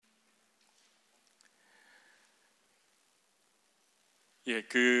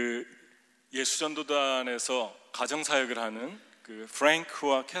그 예수전도단에서 가정사역을 하는 그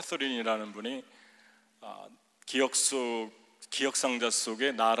프랭크와 캐서린이라는 분이 기억상자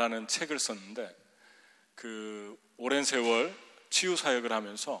속에 나라는 책을 썼는데, 그 오랜 세월 치유사역을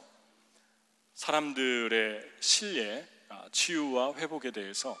하면서 사람들의 신뢰, 치유와 회복에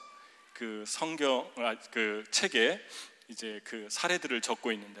대해서 그 그 책에 이제 그 사례들을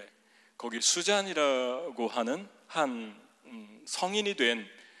적고 있는데, 거기 수잔이라고 하는 한 성인이 된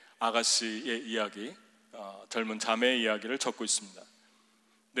아가씨의 이야기, 젊은 자매의 이야기를 적고 있습니다.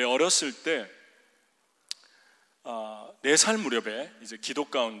 네, 어렸을 때 4살 무렵에 이제 기도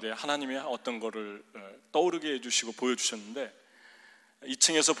가운데 하나님이 어떤 거를 떠오르게 해주시고 보여주셨는데,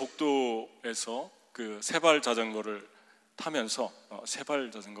 2층에서 복도에서 그 세발 자전거를 타면서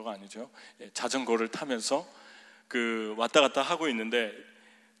세발 자전거가 아니죠, 자전거를 타면서 그 왔다 갔다 하고 있는데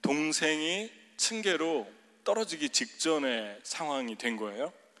동생이 층계로 떨어지기 직전의 상황이 된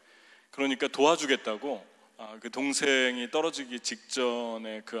거예요. 그러니까 도와주겠다고 그 동생이 떨어지기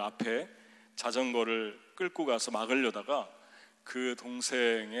직전에 그 앞에 자전거를 끌고 가서 막으려다가 그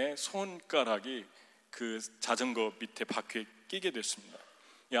동생의 손가락이 그 자전거 밑에 바퀴에 끼게 됐습니다.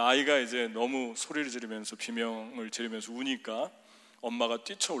 이 아이가 이제 너무 소리를 지르면서 비명을 지르면서 우니까 엄마가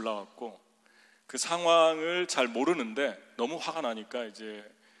뛰쳐 올라왔고, 그 상황을 잘 모르는데 너무 화가 나니까 이제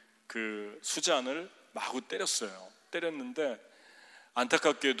그 수잔을 마구 때렸는데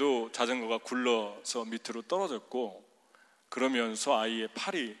안타깝게도 자전거가 굴러서 밑으로 떨어졌고, 그러면서 아이의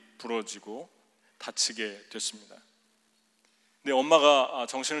팔이 부러지고 다치게 됐습니다. 근데 엄마가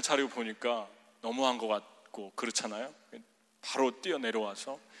정신을 차리고 보니까 너무한 것 같고 그렇잖아요. 바로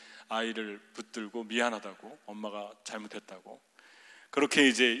뛰어내려와서 아이를 붙들고 미안하다고, 엄마가 잘못했다고 그렇게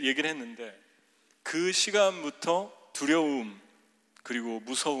이제 얘기를 했는데, 그 시간부터 두려움 그리고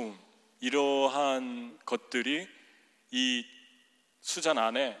무서움, 이러한 것들이 이 수잔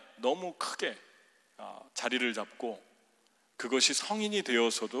안에 너무 크게 자리를 잡고, 그것이 성인이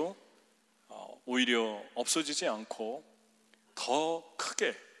되어서도 오히려 없어지지 않고 더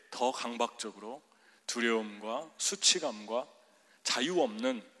크게, 더 강박적으로 두려움과 수치감과 자유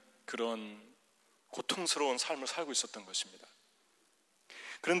없는 그런 고통스러운 삶을 살고 있었던 것입니다.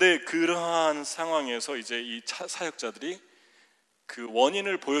 그런데 그러한 상황에서 이제 이 사역자들이 그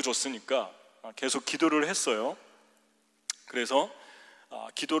원인을 보여줬으니까 계속 기도를 했어요. 그래서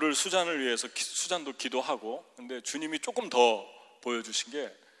기도를 수잔을 위해서 수잔도 기도하고, 근데 주님이 조금 더 보여주신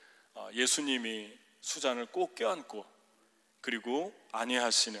게 예수님이 수잔을 꼭 껴안고, 그리고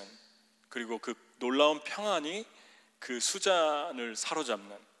안위하시는, 그리고 그 놀라운 평안이 그 수잔을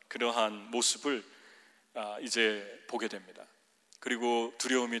사로잡는 그러한 모습을 이제 보게 됩니다. 그리고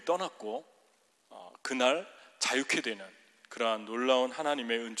두려움이 떠났고 그날 자유케 되는 그러한 놀라운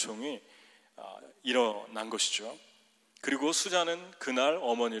하나님의 은총이 일어난 것이죠. 그리고 수잔은 그날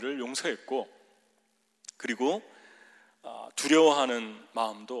어머니를 용서했고, 그리고 두려워하는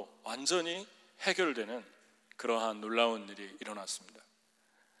마음도 완전히 해결되는 그러한 놀라운 일이 일어났습니다.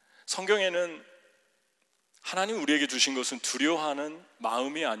 성경에는 하나님 우리에게 주신 것은 두려워하는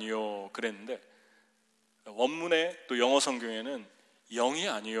마음이 아니요 그랬는데, 원문에 또 영어 성경에는 영이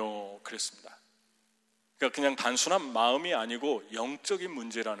아니요 그랬습니다. 그러니까 그냥 단순한 마음이 아니고 영적인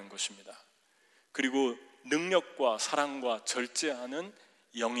문제라는 것입니다. 그리고 능력과 사랑과 절제하는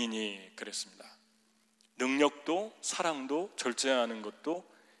영이니 그랬습니다. 능력도 사랑도 절제하는 것도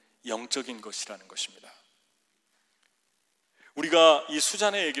영적인 것이라는 것입니다. 우리가 이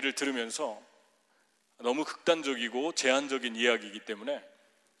수잔의 얘기를 들으면서 너무 극단적이고 제한적인 이야기이기 때문에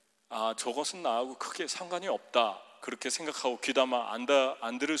저것은 나하고 크게 상관이 없다 그렇게 생각하고 귀담아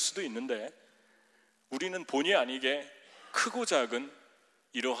안 들을 수도 있는데, 우리는 본의 아니게 크고 작은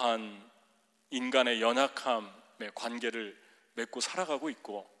이러한 인간의 연약함의 관계를 맺고 살아가고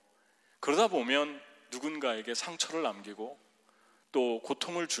있고, 그러다 보면 누군가에게 상처를 남기고 또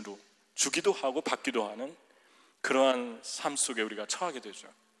고통을 주기도 하고 받기도 하는 그러한 삶 속에 우리가 처하게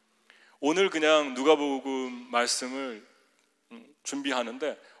되죠. 오늘 그냥 누가복음 말씀을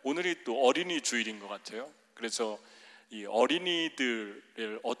준비하는데, 오늘이 또 어린이 주일인 것 같아요. 그래서 이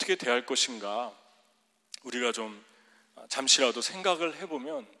어린이들을 어떻게 대할 것인가 우리가 좀 잠시라도 생각을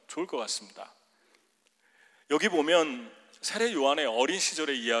해보면 좋을 것 같습니다. 여기 보면 세례 요한의 어린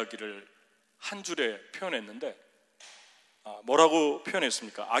시절의 이야기를 한 줄에 표현했는데, 뭐라고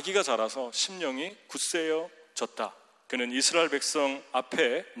표현했습니까? 아기가 자라서 심령이 굳세어졌다. 그는 이스라엘 백성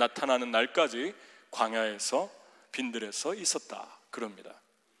앞에 나타나는 날까지 광야에서 빈들에서 있었다. 그럽니다.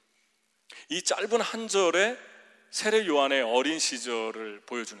 이 짧은 한 절에 세례 요한의 어린 시절을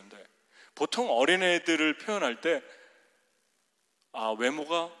보여주는데, 보통 어린애들을 표현할 때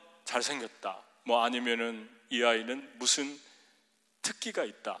외모가 잘생겼다, 뭐 아니면은 이 아이는 무슨 특기가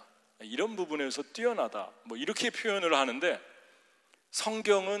있다, 이런 부분에서 뛰어나다, 뭐 이렇게 표현을 하는데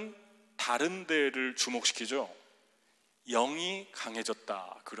성경은 다른 데를 주목시키죠. 영이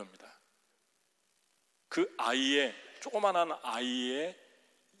강해졌다 그럽니다. 그 아이의, 조그만한 아이의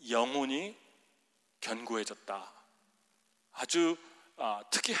영혼이 견고해졌다. 아주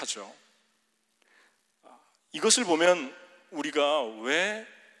특이하죠. 이것을 보면 우리가 왜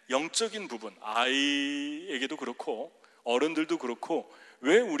영적인 부분, 아이에게도 그렇고 어른들도 그렇고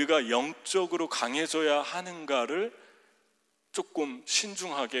왜 우리가 영적으로 강해져야 하는가를 조금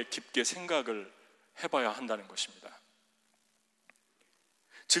신중하게 깊게 생각을 해봐야 한다는 것입니다.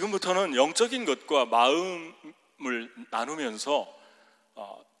 지금부터는 영적인 것과 마음을 나누면서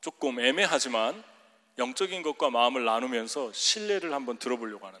조금 애매하지만 영적인 것과 마음을 나누면서 신뢰를 한번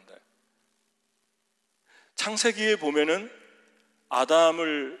들어보려고 하는데, 창세기에 보면은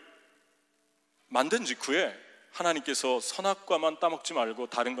아담을 만든 직후에 하나님께서 선악과만 따먹지 말고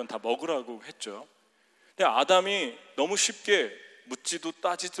다른 건 다 먹으라고 했죠. 근데 아담이 너무 쉽게 묻지도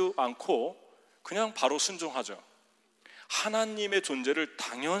따지도 않고 그냥 바로 순종하죠. 하나님의 존재를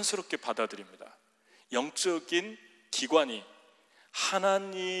당연스럽게 받아들입니다. 영적인 기관이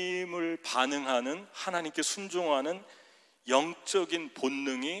하나님을 반응하는, 하나님께 순종하는 영적인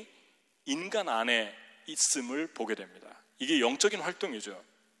본능이 인간 안에 있음을 보게 됩니다. 이게 영적인 활동이죠.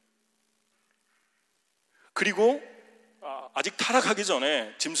 그리고 아직 타락하기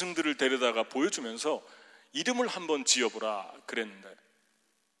전에 짐승들을 데려다가 보여주면서 이름을 한번 지어보라 그랬는데,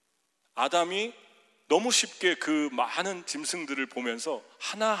 아담이 너무 쉽게 그 많은 짐승들을 보면서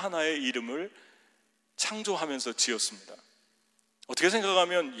하나하나의 이름을 창조하면서 지었습니다. 어떻게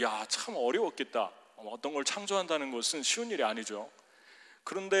생각하면 참 어려웠겠다, 어떤 걸 창조한다는 것은 쉬운 일이 아니죠.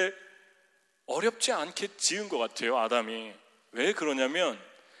 그런데 어렵지 않게 지은 것 같아요, 아담이. 왜 그러냐면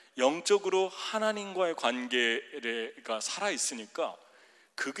영적으로 하나님과의 관계가 살아있으니까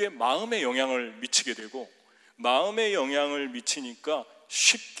그게 마음에 영향을 미치게 되고, 마음에 영향을 미치니까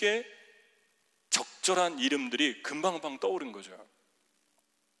쉽게 적절한 이름들이 금방금방 떠오른 거죠.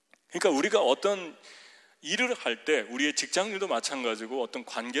 그러니까 우리가 어떤 일을 할 때, 우리의 직장일도 마찬가지고 어떤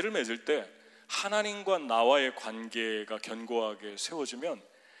관계를 맺을 때 하나님과 나와의 관계가 견고하게 세워지면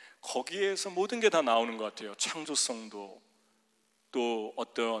거기에서 모든 게 다 나오는 것 같아요. 창조성도, 또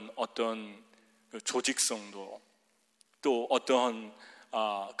어떤 조직성도, 또 어떤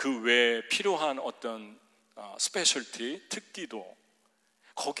그 외에 필요한 어떤 스페셜티, 특기도,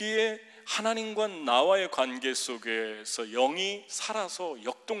 거기에 하나님과 나와의 관계 속에서 영이 살아서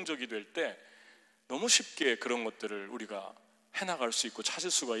역동적이 될 때 너무 쉽게 그런 것들을 우리가 해나갈 수 있고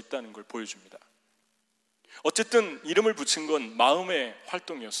찾을 수가 있다는 걸 보여줍니다. 어쨌든 이름을 붙인 건 마음의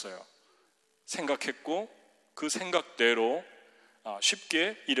활동이었어요. 생각했고 그 생각대로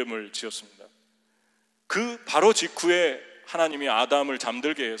쉽게 이름을 지었습니다. 그 바로 직후에 하나님이 아담을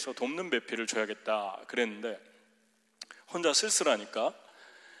잠들게 해서 돕는 배필을 줘야겠다 그랬는데, 혼자 쓸쓸하니까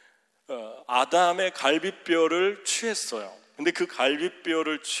아담의 갈비뼈를 취했어요. 근데 그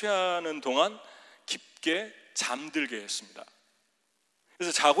갈비뼈를 취하는 동안 깊게 잠들게 했습니다.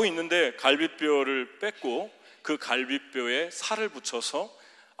 그래서 자고 있는데 갈비뼈를 뺐고 그 갈비뼈에 살을 붙여서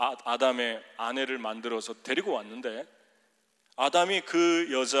아담의 아내를 만들어서 데리고 왔는데, 아담이 그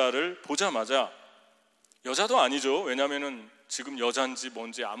여자를 보자마자, 여자도 아니죠. 왜냐하면 지금 여잔지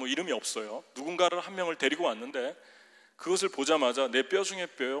뭔지 아무 이름이 없어요. 누군가를 한 명을 데리고 왔는데 그것을 보자마자 내 뼈 중에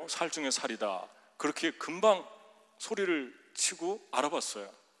뼈요, 살 중에 살이다, 그렇게 금방 소리를 치고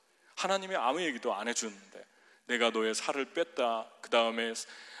알아봤어요. 하나님이 아무 얘기도 안 해주는데, 내가 너의 살을 뺐다, 그 다음에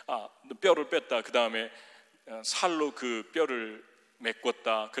뼈를 뺐다, 그 다음에 살로 그 뼈를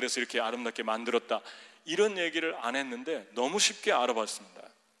메꿨다, 그래서 이렇게 아름답게 만들었다, 이런 얘기를 안 했는데 너무 쉽게 알아봤습니다.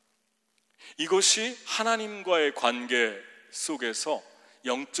 이것이 하나님과의 관계 속에서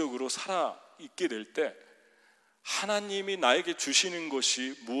영적으로 살아있게 될 때 하나님이 나에게 주시는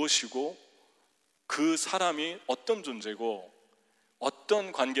것이 무엇이고 그 사람이 어떤 존재고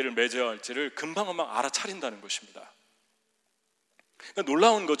어떤 관계를 맺어야 할지를 금방금방 알아차린다는 것입니다. 그러니까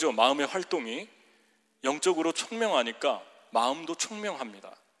놀라운 거죠. 마음의 활동이 영적으로 총명하니까 마음도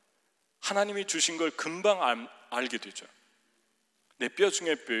총명합니다. 하나님이 주신 걸 금방 알게 되죠. 내 뼈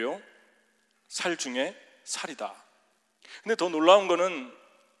중에 뼈요, 살 중에 살이다. 근데 더 놀라운 거는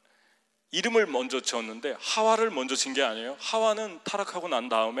이름을 먼저 지었는데 하와를 먼저 진 게 아니에요. 하와는 타락하고 난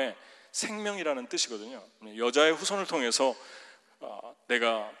다음에 생명이라는 뜻이거든요. 여자의 후손을 통해서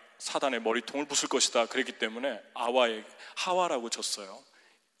내가 사단의 머리통을 부술 것이다 그랬기 때문에 하와라고 졌어요.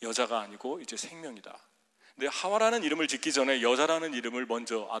 여자가 아니고 이제 생명이다. 근데 하와라는 이름을 짓기 전에 여자라는 이름을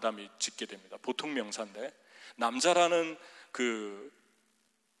먼저 아담이 짓게 됩니다. 보통 명사인데, 남자라는 그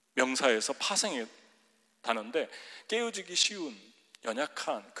명사에서 파생의 단어인데 깨어지기 쉬운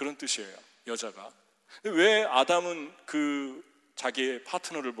연약한 그런 뜻이에요, 여자가. 왜 아담은 그 자기의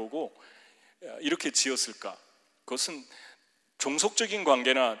파트너를 보고 이렇게 지었을까? 그것은 종속적인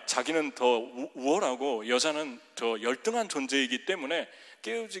관계나 자기는 더 우월하고 여자는 더 열등한 존재이기 때문에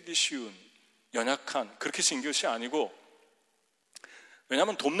깨어지기 쉬운, 연약한, 그렇게 지은 것이 아니고,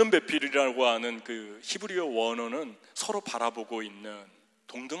 왜냐하면 돕는 배필이라고 하는 그 히브리어 원어는 서로 바라보고 있는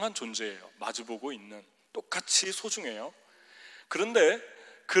동등한 존재예요. 마주보고 있는, 똑같이 소중해요. 그런데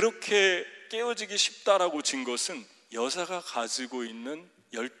그렇게 깨어지기 쉽다라고 진 것은 여자가 가지고 있는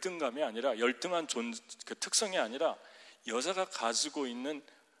열등감이 아니라, 열등한 그 특성이 아니라 여자가 가지고 있는,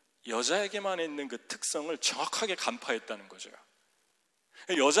 여자에게만 있는 그 특성을 정확하게 간파했다는 거죠.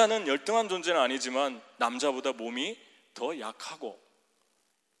 여자는 열등한 존재는 아니지만 남자보다 몸이 더 약하고,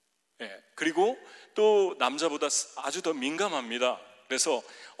 그리고 또 남자보다 아주 더 민감합니다. 그래서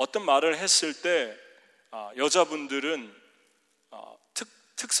어떤 말을 했을 때 여자분들은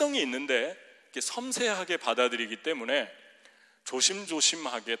특성이 있는데 섬세하게 받아들이기 때문에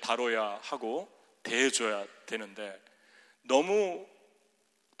조심조심하게 다뤄야 하고 대해줘야 되는데, 너무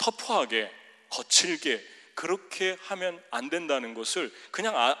터프하게 거칠게 그렇게 하면 안 된다는 것을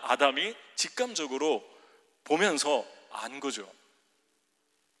그냥 아담이 직감적으로 보면서 안 거죠.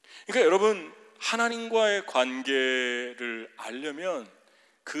 그러니까 여러분, 하나님과의 관계를 알려면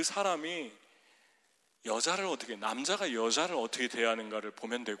그 사람이 남자가 여자를 어떻게 대하는가를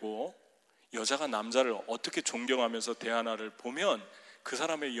보면 되고, 여자가 남자를 어떻게 존경하면서 대하나를 보면 그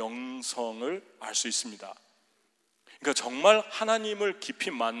사람의 영성을 알 수 있습니다. 그러니까 정말 하나님을 깊이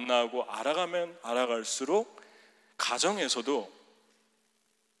만나고 알아가면 알아갈수록 가정에서도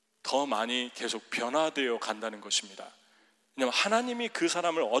더 많이 계속 변화되어 간다는 것입니다. 왜냐하면 하나님이 그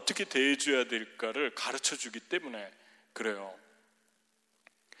사람을 어떻게 대해줘야 될까를 가르쳐 주기 때문에 그래요.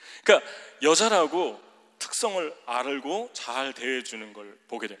 그러니까 여자라고 특성을 알고 잘 대해주는 걸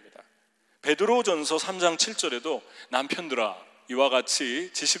보게 됩니다. 베드로전서 3장 7절에도 남편들아, 이와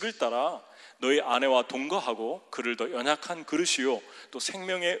같이 지식을 따라 너희 아내와 동거하고 그를 더 연약한 그릇이요 또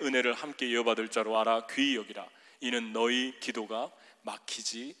생명의 은혜를 함께 이어받을 자로 알아 귀히 여기라. 이는 너희 기도가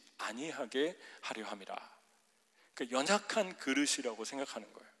막히지 아니하게 하려 함이라. 그러니까 연약한 그릇이라고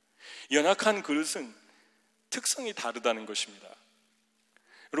생각하는 거예요. 연약한 그릇은 특성이 다르다는 것입니다.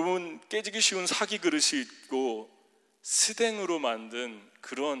 여러분, 깨지기 쉬운 사기 그릇이 있고 스댕으로 만든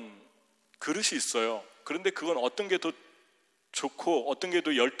그런 그릇이 있어요. 그런데 그건 어떤 게 더 좋고 어떤 게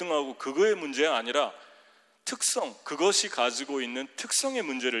더 열등하고 그거의 문제가 아니라 특성, 그것이 가지고 있는 특성의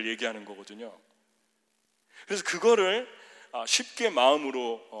문제를 얘기하는 거거든요. 그래서 그거를 쉽게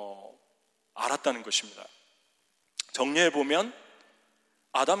마음으로 알았다는 것입니다. 정리해보면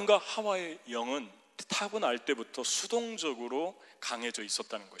아담과 하와의 영은 타고날 때부터 수동적으로 강해져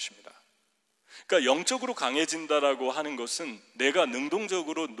있었다는 것입니다. 그러니까 영적으로 강해진다라고 하는 것은 내가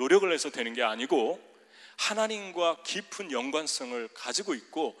능동적으로 노력을 해서 되는 게 아니고 하나님과 깊은 연관성을 가지고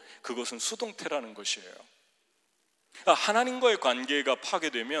있고, 그것은 수동태라는 것이에요. 그러니까 하나님과의 관계가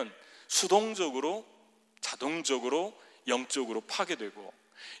파괴되면 수동적으로, 자동적으로, 영적으로 파괴되고,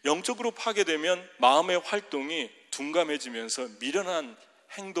 영적으로 파괴되면 마음의 활동이 둔감해지면서 미련한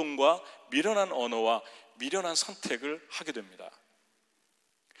행동과 미련한 언어와 미련한 선택을 하게 됩니다.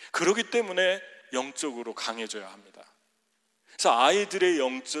 그렇기 때문에 영적으로 강해져야 합니다. 그래서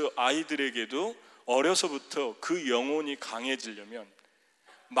아이들에게도 어려서부터 그 영혼이 강해지려면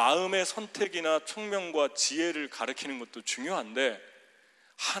마음의 선택이나 총명과 지혜를 가르치는 것도 중요한데,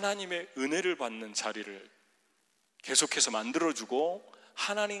 하나님의 은혜를 받는 자리를 계속해서 만들어주고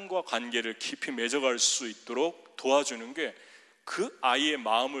하나님과 관계를 깊이 맺어갈 수 있도록 도와주는 게 그 아이의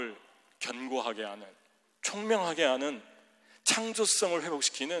마음을 견고하게 하는, 총명하게 하는, 창조성을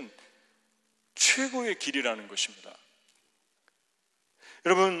회복시키는 최고의 길이라는 것입니다.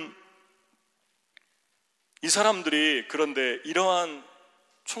 여러분, 이 사람들이 그런데 이러한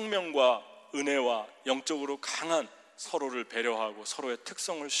총명과 은혜와 영적으로 강한, 서로를 배려하고 서로의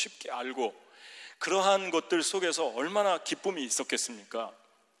특성을 쉽게 알고 그러한 것들 속에서 얼마나 기쁨이 있었겠습니까?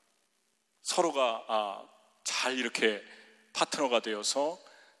 서로가 잘 이렇게 파트너가 되어서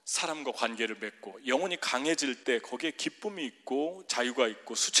사람과 관계를 맺고 영혼이 강해질 때 거기에 기쁨이 있고 자유가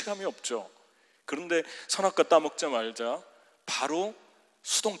있고 수치감이 없죠. 그런데 선악과 따먹자 말자 바로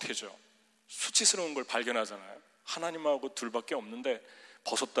수동태죠. 수치스러운 걸 발견하잖아요. 하나님하고 둘밖에 없는데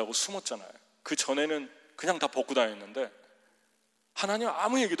벗었다고 숨었잖아요. 그 전에는 그냥 다 벗고 다녔는데 하나님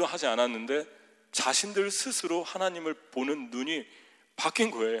아무 얘기도 하지 않았는데 자신들 스스로 하나님을 보는 눈이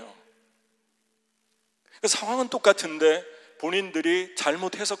바뀐 거예요. 상황은 똑같은데 본인들이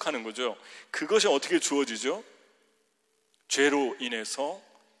잘못 해석하는 거죠. 그것이 어떻게 주어지죠? 죄로 인해서,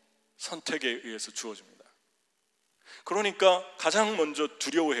 선택에 의해서 주어집니다. 그러니까 가장 먼저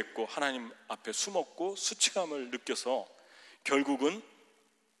두려워했고 하나님 앞에 숨었고 수치감을 느껴서 결국은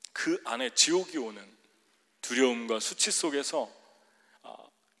그 안에 지옥이 오는 두려움과 수치 속에서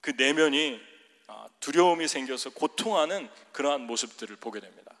그 내면이 두려움이 생겨서 고통하는 그러한 모습들을 보게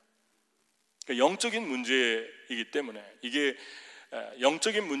됩니다. 그러니까 영적인 문제이기 때문에 이게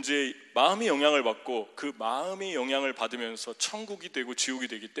영적인 문제에 마음이 영향을 받고 그 마음이 영향을 받으면서 천국이 되고 지옥이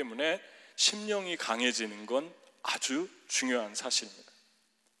되기 때문에 심령이 강해지는 건 아주 중요한 사실입니다.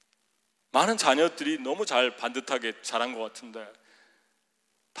 많은 자녀들이 너무 잘 반듯하게 자란 것 같은데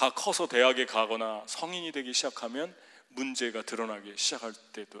다 커서 대학에 가거나 성인이 되기 시작하면 문제가 드러나기 시작할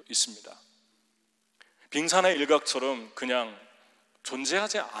때도 있습니다. 빙산의 일각처럼 그냥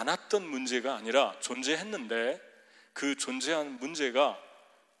존재하지 않았던 문제가 아니라 존재했는데 그 존재한 문제가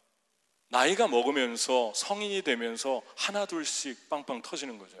나이가 먹으면서 성인이 되면서 하나둘씩 빵빵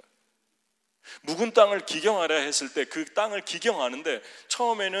터지는 거죠. 묵은 땅을 기경하라 했을 때 그 땅을 기경하는데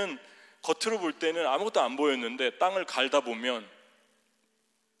처음에는 겉으로 볼 때는 아무것도 안 보였는데 땅을 갈다 보면,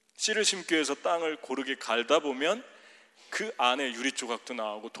 씨를 심기 위해서 땅을 고르게 갈다 보면 그 안에 유리 조각도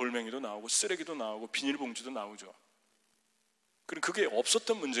나오고 돌멩이도 나오고 쓰레기도 나오고 비닐봉지도 나오죠. 그럼 그게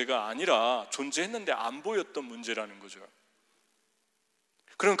없었던 문제가 아니라 존재했는데 안 보였던 문제라는 거죠.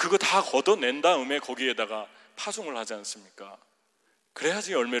 그럼 그거 다 걷어낸 다음에 거기에다가 파종을 하지 않습니까?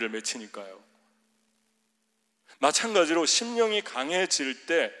 그래야지 열매를 맺히니까요. 마찬가지로 심령이 강해질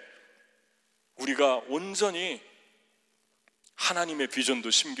때 우리가 온전히 하나님의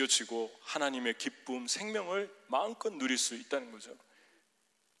비전도 심겨지고 하나님의 기쁨, 생명을 마음껏 누릴 수 있다는 거죠.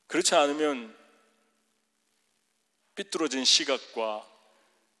 그렇지 않으면 삐뚤어진 시각과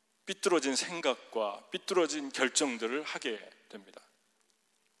삐뚤어진 생각과 삐뚤어진 결정들을 하게 됩니다.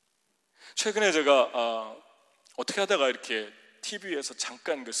 최근에 제가 어떻게 하다가 이렇게 TV에서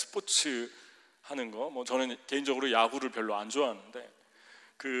잠깐 그 스포츠 하는 거, 저는 개인적으로 야구를 별로 안 좋아하는데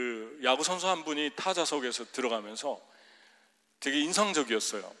그 야구 선수 한 분이 타자석에서 들어가면서 되게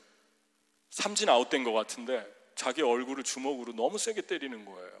인상적이었어요. 삼진 아웃된 것 같은데 자기 얼굴을 주먹으로 너무 세게 때리는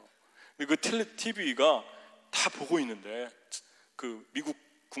거예요. 그 TV가 다 보고 있는데 그 미국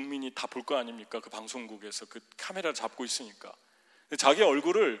국민이 다 볼 거 아닙니까? 그 방송국에서 그 카메라를 잡고 있으니까. 자기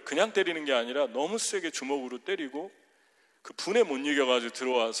얼굴을 그냥 때리는 게 아니라 너무 세게 주먹으로 때리고 그 분에 못 이겨가지고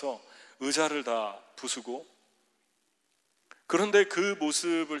들어와서 의자를 다 부수고, 그런데 그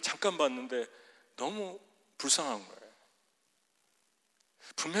모습을 잠깐 봤는데 너무 불쌍한 거예요.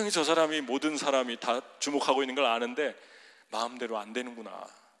 분명히 저 사람이, 모든 사람이 다 주목하고 있는 걸 아는데 마음대로 안 되는구나.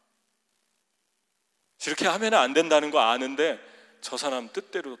 이렇게 하면 안 된다는 거 아는데 저 사람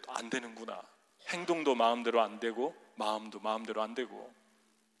뜻대로 안 되는구나. 행동도 마음대로 안 되고 마음도 마음대로 안 되고.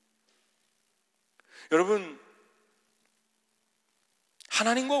 여러분,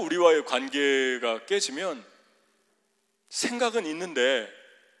 하나님과 우리와의 관계가 깨지면 생각은 있는데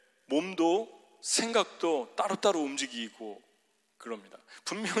몸도 생각도 따로따로 움직이고 그럽니다.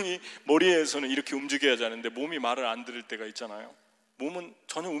 분명히 머리에서는 이렇게 움직여야 하는데 몸이 말을 안 들을 때가 있잖아요. 몸은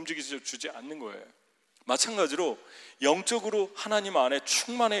전혀 움직이지 않는 거예요. 마찬가지로 영적으로 하나님 안에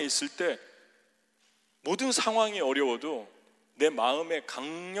충만해 있을 때 모든 상황이 어려워도 내 마음에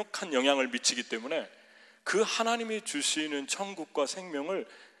강력한 영향을 미치기 때문에 그 하나님이 주시는 천국과 생명을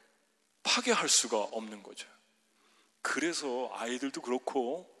파괴할 수가 없는 거죠. 그래서 아이들도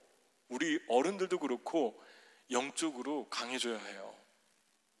그렇고 우리 어른들도 그렇고 영적으로 강해져야 해요.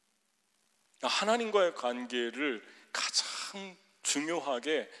 하나님과의 관계를 가장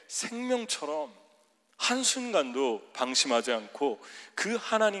중요하게 생명처럼 한순간도 방심하지 않고 그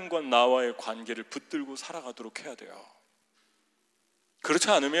하나님과 나와의 관계를 붙들고 살아가도록 해야 돼요. 그렇지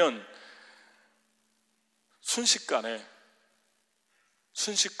않으면 순식간에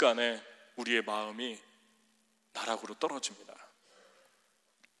우리의 마음이 나락으로 떨어집니다.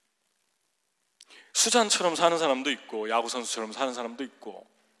 수잔처럼 사는 사람도 있고 야구선수처럼 사는 사람도 있고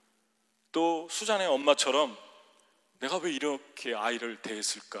또 수잔의 엄마처럼 내가 왜 이렇게 아이를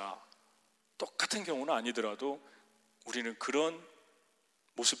대했을까? 똑같은 경우는 아니더라도 우리는 그런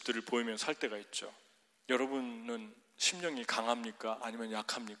모습들을 보이며 살 때가 있죠. 여러분은 심령이 강합니까? 아니면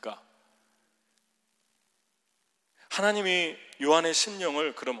약합니까? 하나님이 요한의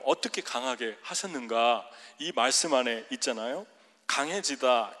심령을 그럼 어떻게 강하게 하셨는가? 이 말씀 안에 있잖아요.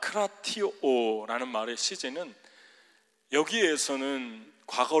 강해지다, 크라티오라는 말의 시제는 여기에서는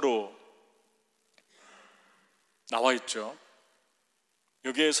과거로 나와 있죠.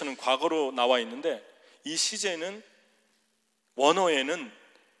 여기에서는 과거로 나와 있는데 이 시제는 원어에는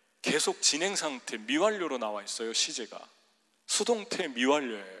계속 진행 상태, 미완료로 나와 있어요. 시제가 수동태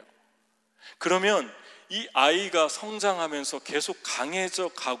미완료예요. 그러면 이 아이가 성장하면서 계속 강해져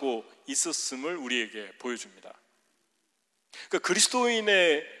가고 있었음을 우리에게 보여줍니다. 그러니까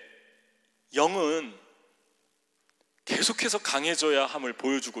그리스도인의 영은 계속해서 강해져야 함을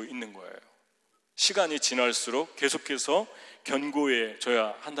보여주고 있는 거예요. 시간이 지날수록 계속해서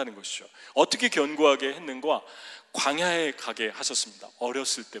견고해져야 한다는 것이죠. 어떻게 견고하게 했는가? 광야에 가게 하셨습니다.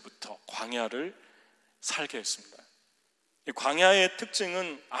 어렸을 때부터 광야를 살게 했습니다. 이 광야의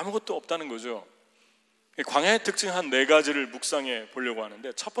특징은 아무것도 없다는 거죠. 이 광야의 특징 한 4가지를 묵상해 보려고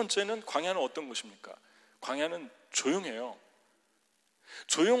하는데, 첫 번째는 광야는 어떤 것입니까? 광야는 조용해요.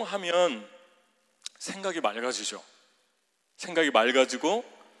 조용하면 생각이 맑아지죠. 생각이 맑아지고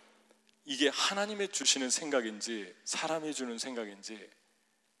이게 하나님이 주시는 생각인지 사람이 주는 생각인지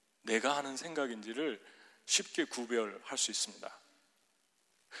내가 하는 생각인지를 쉽게 구별할 수 있습니다.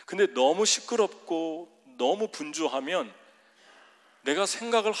 근데 너무 시끄럽고 너무 분주하면 내가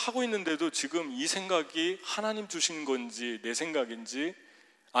생각을 하고 있는데도 지금 이 생각이 하나님 주신 건지 내 생각인지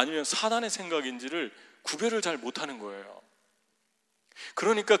아니면 사단의 생각인지를 구별을 잘 못하는 거예요.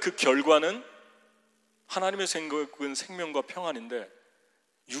 그러니까 그 결과는 하나님의 생각은 생명과 평안인데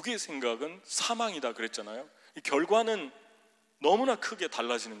육의 생각은 사망이다 그랬잖아요. 이 결과는 너무나 크게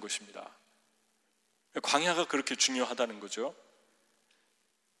달라지는 것입니다. 광야가 그렇게 중요하다는 거죠.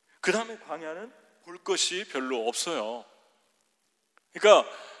 그 다음에 광야는 볼 것이 별로 없어요. 그러니까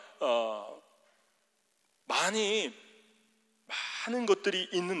많은 것들이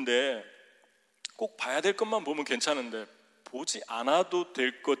있는데 꼭 봐야 될 것만 보면 괜찮은데 보지 않아도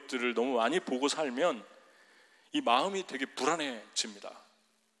될 것들을 너무 많이 보고 살면 이 마음이 되게 불안해집니다.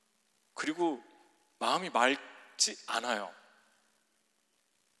 그리고 마음이 맑지 않아요.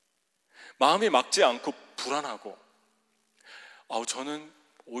 마음이 맑지 않고 불안하고, 저는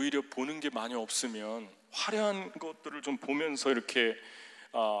오히려 보는 게 많이 없으면 화려한 것들을 좀 보면서 이렇게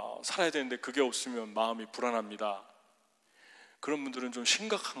살아야 되는데 그게 없으면 마음이 불안합니다. 그런 분들은 좀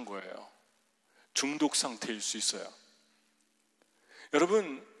심각한 거예요. 중독 상태일 수 있어요.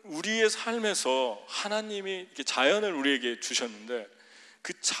 여러분, 우리의 삶에서 하나님이 이렇게 자연을 우리에게 주셨는데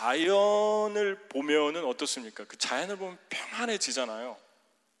그 자연을 보면은 어떻습니까? 그 자연을 보면 평안해지잖아요.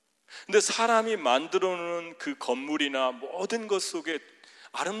 근데 사람이 만들어 놓은 그 건물이나 모든 것 속에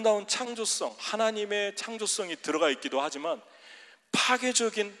아름다운 창조성, 하나님의 창조성이 들어가 있기도 하지만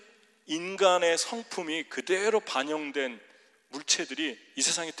파괴적인 인간의 성품이 그대로 반영된 물체들이 이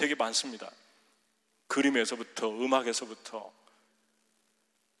세상에 되게 많습니다. 그림에서부터 음악에서부터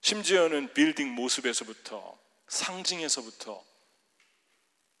심지어는 빌딩 모습에서부터 상징에서부터.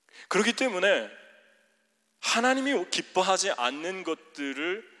 그렇기 때문에 하나님이 기뻐하지 않는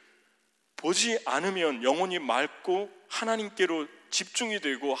것들을 보지 않으면 영혼이 맑고 하나님께로 집중이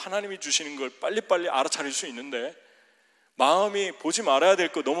되고 하나님이 주시는 걸 빨리빨리 알아차릴 수 있는데, 마음이 보지 말아야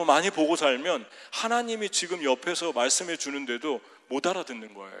될 거 너무 많이 보고 살면 하나님이 지금 옆에서 말씀해 주는데도 못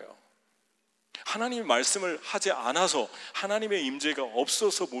알아듣는 거예요. 하나님이 말씀을 하지 않아서, 하나님의 임재가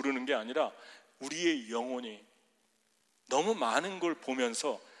없어서 모르는 게 아니라 우리의 영혼이 너무 많은 걸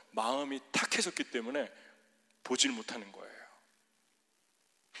보면서 마음이 탁해졌기 때문에 보질 못하는 거예요.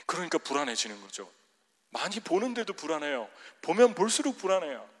 그러니까 불안해지는 거죠. 많이 보는데도 불안해요. 보면 볼수록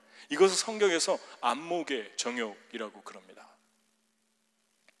불안해요. 이것을 성경에서 안목의 정욕이라고 그럽니다.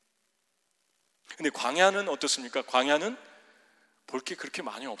 근데 광야는 어떻습니까? 광야는 볼 게 그렇게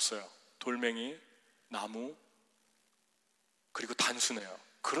많이 없어요. 돌멩이, 나무, 그리고 단순해요.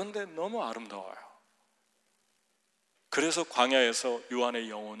 그런데 너무 아름다워요. 그래서 광야에서 요한의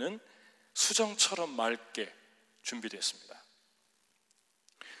영혼은 수정처럼 맑게 준비됐습니다.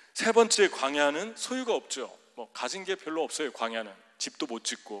 세 번째, 광야는 소유가 없죠. 가진 게 별로 없어요. 광야는 집도 못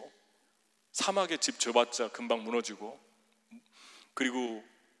짓고, 사막에 집 줘봤자 금방 무너지고, 그리고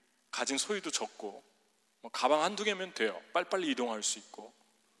가진 소유도 적고, 가방 한두 개면 돼요. 빨리빨리 이동할 수 있고.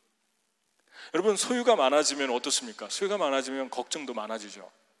 여러분, 소유가 많아지면 어떻습니까? 소유가 많아지면 걱정도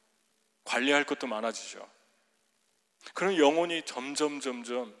많아지죠. 관리할 것도 많아지죠. 그럼 영혼이 점점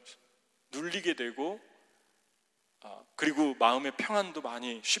눌리게 되고, 그리고 마음의 평안도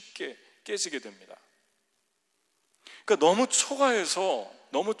많이 쉽게 깨지게 됩니다. 그러니까 너무 초과해서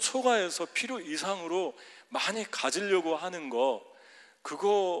필요 이상으로 많이 가지려고 하는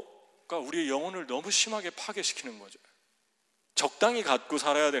그거가 우리의 영혼을 너무 심하게 파괴시키는 거죠. 적당히 갖고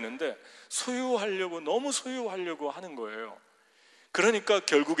살아야 되는데 너무 소유하려고 하는 거예요. 그러니까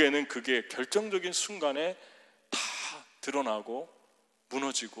결국에는 그게 결정적인 순간에 다 드러나고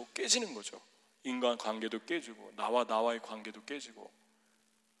무너지고 깨지는 거죠. 인간 관계도 깨지고 나와의 관계도 깨지고,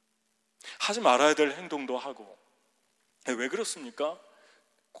 하지 말아야 될 행동도 하고. 왜 그렇습니까?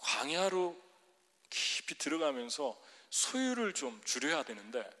 광야로 깊이 들어가면서 소유를 좀 줄여야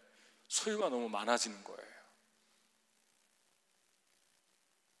되는데 소유가 너무 많아지는 거예요.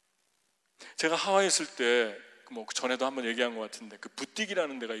 제가 하와이에 있을 때 뭐 전에도 한번 얘기한 것 같은데 그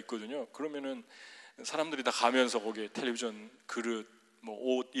부띠기라는 데가 있거든요. 그러면은 사람들이 다 가면서 거기에 텔레비전, 그릇, 뭐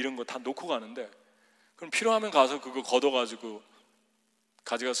옷 이런 거 다 놓고 가는데, 그럼 필요하면 가서 그거 걷어가지고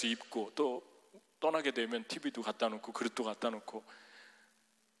가져가서 입고, 또 떠나게 되면 TV도 갖다 놓고 그릇도 갖다 놓고.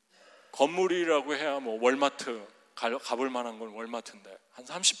 건물이라고 해야 뭐 월마트 가볼 만한 건 월마트인데 한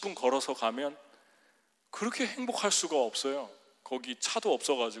 30분 걸어서 가면 그렇게 행복할 수가 없어요. 거기 차도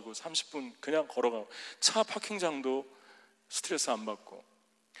없어가지고 30분 그냥 걸어가고, 차 파킹장도 스트레스 안 받고.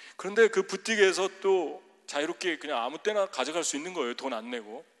 그런데 그 부티크에서 또 자유롭게 그냥 아무 때나 가져갈 수 있는 거예요, 돈 안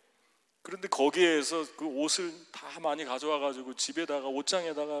내고. 그런데 거기에서 그 옷을 다 많이 가져와가지고 집에다가,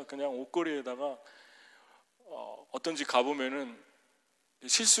 옷장에다가, 그냥 옷걸이에다가 어떤 집 가보면은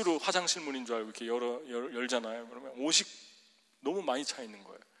실수로 화장실 문인 줄 알고 이렇게 열잖아요. 그러면 옷이 너무 많이 차 있는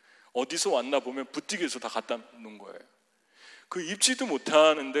거예요. 어디서 왔나 보면 부티크에서 다 갖다 놓은 거예요. 그 입지도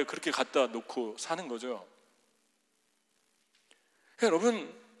못하는데 그렇게 갖다 놓고 사는 거죠.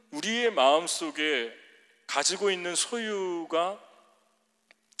 여러분, 우리의 마음속에 가지고 있는 소유가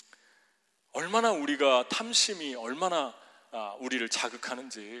얼마나, 우리가 탐심이 얼마나 우리를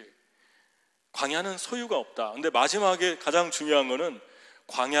자극하는지. 광야는 소유가 없다. 근데 마지막에 가장 중요한 거는,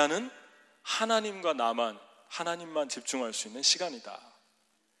 광야는 하나님과 나만, 하나님만 집중할 수 있는 시간이다.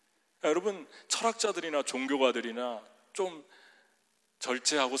 여러분, 철학자들이나 종교가들이나 좀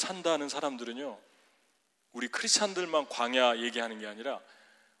절제하고 산다는 사람들은요, 우리 크리스찬들만 광야 얘기하는 게 아니라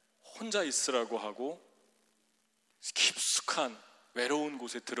혼자 있으라고 하고 깊숙한 외로운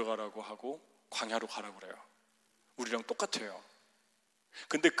곳에 들어가라고 하고 광야로 가라고 그래요. 우리랑 똑같아요.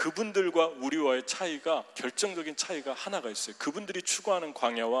 근데 그분들과 우리와의 차이가, 결정적인 차이가 하나가 있어요. 그분들이 추구하는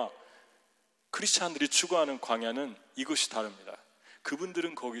광야와 크리스찬들이 추구하는 광야는 이것이 다릅니다.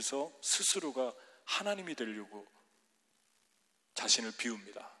 그분들은 거기서 스스로가 하나님이 되려고 자신을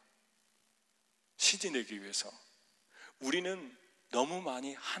비웁니다. 시디 내기 위해서. 우리는 너무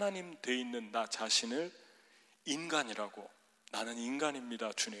많이 하나님 돼 있는 나 자신을 인간이라고, 나는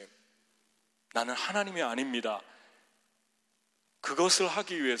인간입니다, 주님, 나는 하나님이 아닙니다, 그것을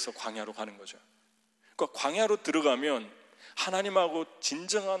하기 위해서 광야로 가는 거죠. 그러니까 광야로 들어가면, 하나님하고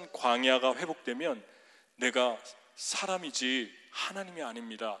진정한 광야가 회복되면 내가 사람이지 하나님이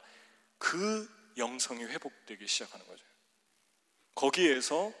아닙니다, 그 영성이 회복되기 시작하는 거죠.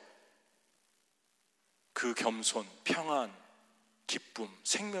 거기에서 그 겸손, 평안, 기쁨,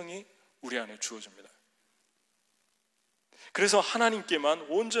 생명이 우리 안에 주어집니다. 그래서 하나님께만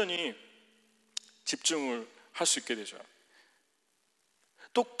온전히 집중을 할 수 있게 되죠.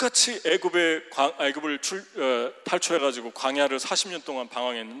 똑같이 애굽을 탈출해가지고 광야를 40년 동안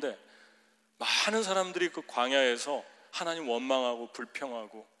방황했는데, 많은 사람들이 그 광야에서 하나님 원망하고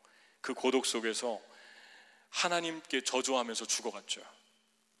불평하고 그 고독 속에서 하나님께 저주하면서 죽어갔죠.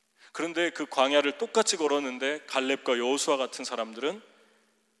 그런데 그 광야를 똑같이 걸었는데 갈렙과 여호수아 같은 사람들은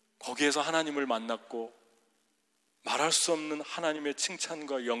거기에서 하나님을 만났고 말할 수 없는 하나님의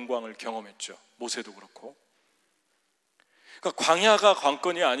칭찬과 영광을 경험했죠. 모세도 그렇고. 그러니까 광야가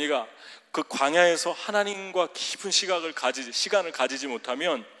관건이 아니라, 그 광야에서 하나님과 깊은 시간을 가지지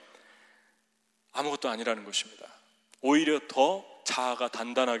못하면 아무것도 아니라는 것입니다. 오히려 더 자아가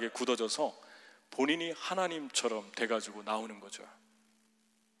단단하게 굳어져서 본인이 하나님처럼 돼가지고 나오는 거죠.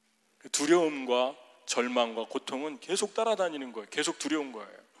 두려움과 절망과 고통은 계속 따라다니는 거예요. 계속 두려운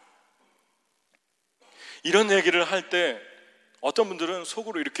거예요. 이런 얘기를 할 때 어떤 분들은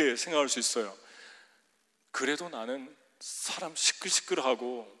속으로 이렇게 생각할 수 있어요. 그래도 나는 사람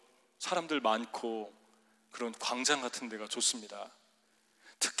시끌시끌하고 사람들 많고 그런 광장 같은 데가 좋습니다.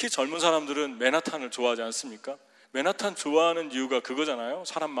 특히 젊은 사람들은 맨하탄을 좋아하지 않습니까? 맨하탄 좋아하는 이유가 그거잖아요.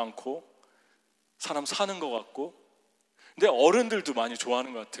 사람 많고 사람 사는 것 같고. 근데 어른들도 많이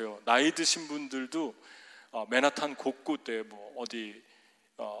좋아하는 것 같아요. 나이 드신 분들도 맨하탄 곳곳에 뭐 어디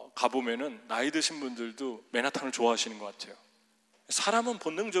가보면은 나이 드신 분들도 맨하탄을 좋아하시는 것 같아요. 사람은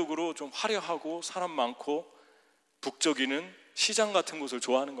본능적으로 좀 화려하고 사람 많고 북적이는 시장 같은 곳을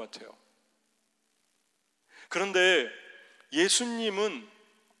좋아하는 것 같아요. 그런데 예수님은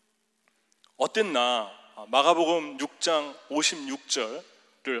어땠나? 마가복음 6장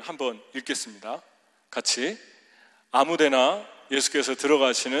 56절을 한번 읽겠습니다. 같이. 아무데나 예수께서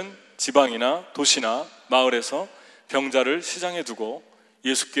들어가시는 지방이나 도시나 마을에서 병자를 시장에 두고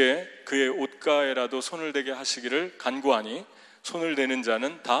예수께 그의 옷가에라도 손을 대게 하시기를 간구하니 손을 대는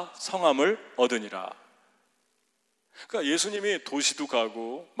자는 다 성함을 얻으니라. 그러니까 예수님이 도시도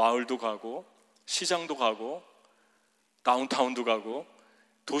가고 마을도 가고 시장도 가고 다운타운도 가고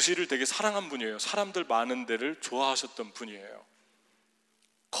도시를 되게 사랑한 분이에요. 사람들 많은 데를 좋아하셨던 분이에요.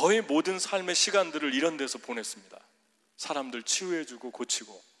 거의 모든 삶의 시간들을 이런 데서 보냈습니다. 사람들 치유해주고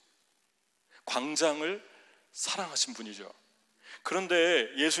고치고. 광장을 사랑하신 분이죠. 그런데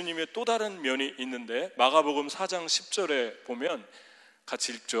예수님의 또 다른 면이 있는데 마가복음 4장 10절에 보면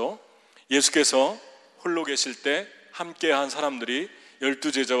같이 읽죠. 예수께서 홀로 계실 때 함께한 사람들이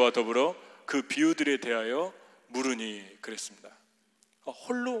 12제자와 더불어 그 비유들에 대하여 물으니 그랬습니다.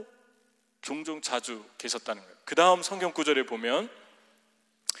 홀로 종종 자주 계셨다는 거예요. 그 다음 성경 구절에 보면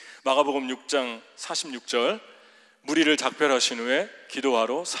마가복음 6장 46절 무리를 작별하신 후에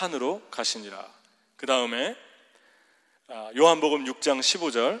기도하러 산으로 가시니라. 그 다음에 요한복음 6장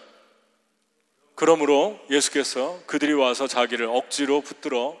 15절 그러므로 예수께서 그들이 와서 자기를 억지로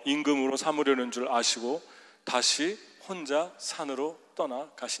붙들어 임금으로 삼으려는 줄 아시고 다시 혼자 산으로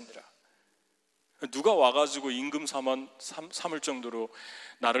떠나 가시니라. 누가 와가지고 임금 삼을 정도로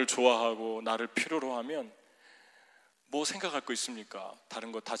나를 좋아하고 나를 필요로 하면 뭐 생각할 거 있습니까?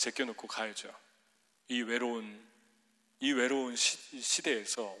 다른 거 다 제껴놓고 가야죠. 이 외로운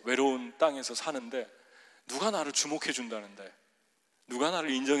시대에서 외로운 땅에서 사는데 누가 나를 주목해 준다는데, 누가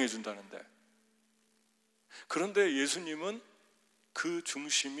나를 인정해 준다는데. 그런데 예수님은 그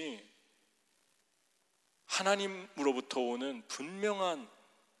중심이 하나님으로부터 오는 분명한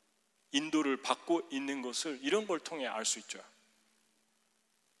인도를 받고 있는 것을 이런 걸 통해 알 수 있죠.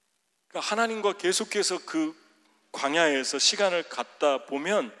 그러니까 하나님과 계속해서 그 광야에서 시간을 갖다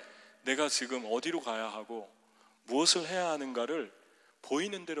보면 내가 지금 어디로 가야 하고 무엇을 해야 하는가를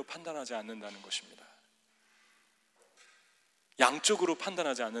보이는 대로 판단하지 않는다는 것입니다. 양쪽으로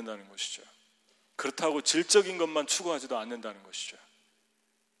판단하지 않는다는 것이죠. 그렇다고 질적인 것만 추구하지도 않는다는 것이죠.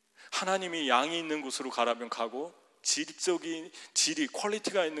 하나님이 양이 있는 곳으로 가라면 가고 질이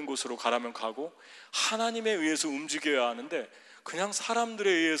퀄리티가 있는 곳으로 가라면 가고 하나님에 의해서 움직여야 하는데 그냥 사람들에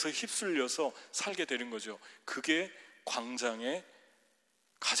의해서 휩쓸려서 살게 되는 거죠. 그게 광장의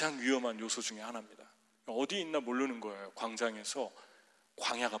가장 위험한 요소 중에 하나입니다. 어디 있나 모르는 거예요. 광장에서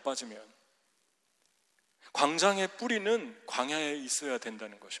광야가 빠지면. 광장의 뿌리는 광야에 있어야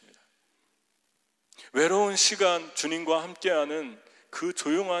된다는 것입니다. 외로운 시간, 주님과 함께하는 그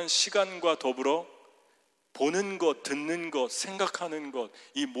조용한 시간과 더불어 보는 것, 듣는 것, 생각하는 것,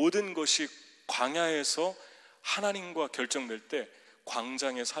 이 모든 것이 광야에서 하나님과 결정될 때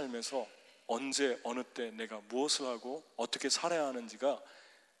광장의 삶에서 언제 어느 때 내가 무엇을 하고 어떻게 살아야 하는지가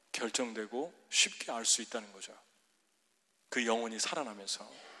결정되고 쉽게 알 수 있다는 거죠. 그 영혼이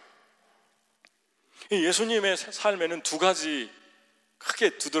살아나면서. 예수님의 삶에는 두 가지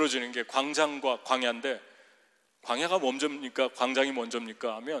크게 두드러지는 게 광장과 광야인데, 광야가 먼저입니까? 광장이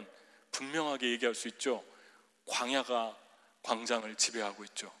먼저입니까? 하면 분명하게 얘기할 수 있죠. 광야가 광장을 지배하고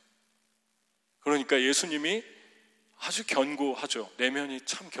있죠. 그러니까 예수님이 아주 견고하죠. 내면이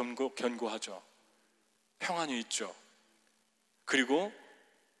참 견고하죠. 평안이 있죠. 그리고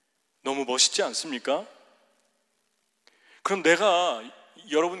너무 멋있지 않습니까? 그럼 내가,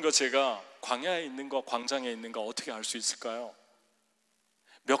 여러분과 제가 광야에 있는가 광장에 있는가 어떻게 알 수 있을까요?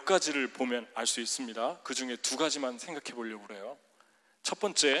 몇 가지를 보면 알 수 있습니다. 그 중에 두 가지만 생각해 보려고 그래요. 첫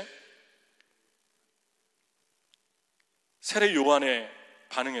번째, 세례 요한의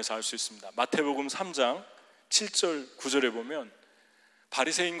반응에서 알 수 있습니다. 마태복음 3장 7절 9절에 보면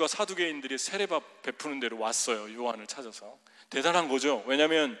바리새인과 사두개인들이 세례밥 베푸는 데로 왔어요. 요한을 찾아서. 대단한 거죠.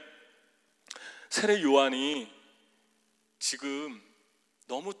 왜냐하면 세례 요한이 지금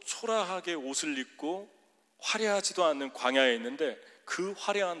너무 초라하게 옷을 입고 화려하지도 않는 광야에 있는데 그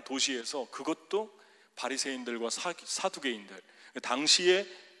화려한 도시에서, 그것도 바리새인들과 사두개인들, 당시에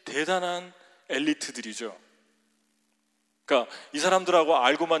대단한 엘리트들이죠. 그러니까 이 사람들하고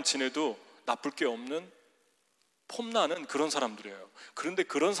알고만 지내도 나쁠 게 없는 폼나는 그런 사람들이에요. 그런데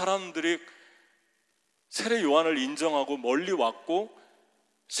그런 사람들이 세례 요한을 인정하고 멀리 왔고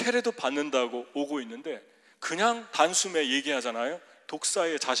세례도 받는다고 오고 있는데 그냥 단숨에 얘기하잖아요.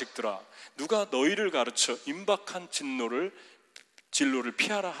 독사의 자식들아, 누가 너희를 가르쳐 임박한 진로를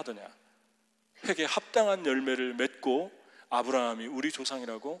피하라 하더냐. 회개에 합당한 열매를 맺고 아브라함이 우리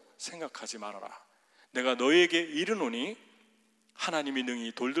조상이라고 생각하지 말아라. 내가 너희에게 이르노니 하나님이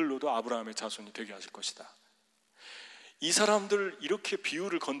능히 돌들로도 아브라함의 자손이 되게 하실 것이다. 이 사람들 이렇게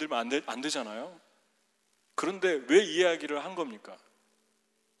비유를 건들면 안 되잖아요. 그런데 왜 이 이야기를 한 겁니까?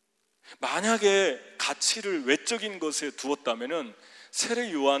 만약에 가치를 외적인 것에 두었다면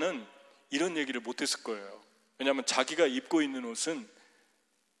세례 요한은 이런 얘기를 못했을 거예요. 왜냐하면 자기가 입고 있는 옷은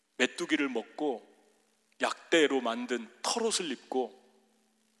메뚜기를 먹고 약대로 만든 털옷을 입고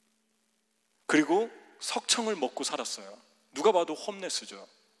그리고 석청을 먹고 살았어요. 누가 봐도 홈레스죠.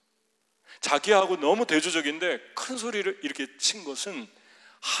 자기하고 너무 대조적인데 큰 소리를 이렇게 친 것은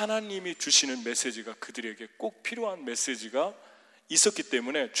하나님이 주시는 메시지가 그들에게 꼭 필요한 메시지가 있었기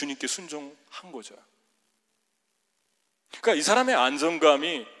때문에 주님께 순종한 거죠. 그러니까 이 사람의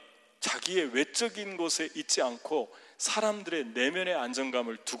안정감이 자기의 외적인 것에 있지 않고 사람들의 내면의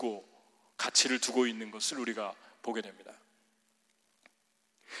안정감을 두고 가치를 두고 있는 것을 우리가 보게 됩니다.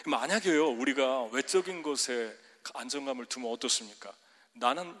 만약에요, 우리가 외적인 것에 안정감을 두면 어떻습니까?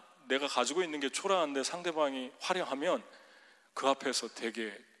 나는 내가 가지고 있는 게 초라한데 상대방이 화려하면 그 앞에서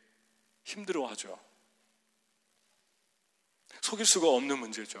되게 힘들어하죠. 속일 수가 없는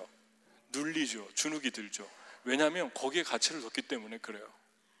문제죠. 눌리죠. 주눅이 들죠. 왜냐하면 거기에 가치를 뒀기 때문에 그래요.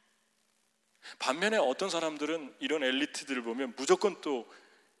 반면에 어떤 사람들은 이런 엘리트들을 보면 무조건 또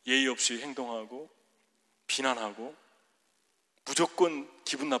예의 없이 행동하고 비난하고 무조건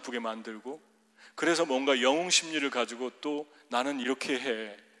기분 나쁘게 만들고, 그래서 뭔가 영웅 심리를 가지고 또 나는 이렇게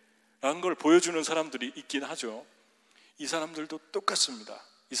해 라는 걸 보여주는 사람들이 있긴 하죠. 이 사람들도 똑같습니다.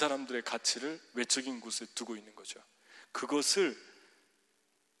 이 사람들의 가치를 외적인 곳에 두고 있는 거죠. 그것을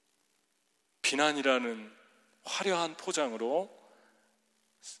비난이라는 화려한 포장으로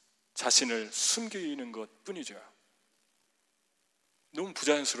자신을 숨기는 것 뿐이죠. 너무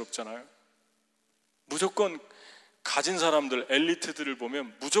부자연스럽잖아요. 무조건 가진 사람들, 엘리트들을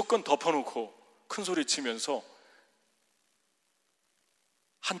보면 무조건 덮어놓고 큰 소리 치면서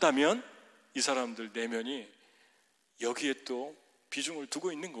한다면 이 사람들 내면이 여기에 또 비중을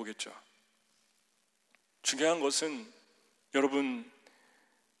두고 있는 거겠죠. 중요한 것은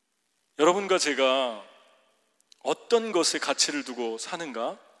여러분과 제가 어떤 것에 가치를 두고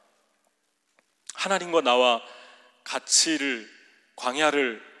사는가? 하나님과 나와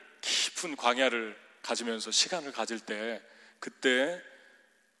깊은 광야를 가지면서 시간을 가질 때, 그때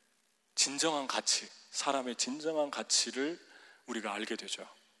진정한 가치, 사람의 진정한 가치를 우리가 알게 되죠.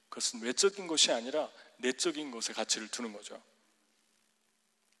 그것은 외적인 것이 아니라 내적인 것에 가치를 두는 거죠.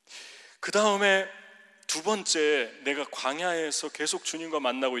 그 다음에 두 번째, 내가 광야에서 계속 주님과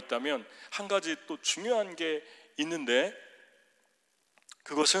만나고 있다면 한 가지 또 중요한 게 있는데,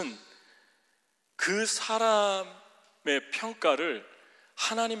 그것은 그 사람의 평가를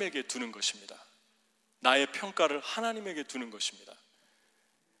하나님에게 두는 것입니다. 나의 평가를 하나님에게 두는 것입니다.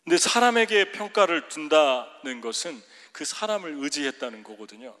 근데 사람에게 평가를 둔다는 것은 그 사람을 의지했다는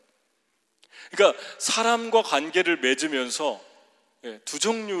거거든요. 그러니까 사람과 관계를 맺으면서 두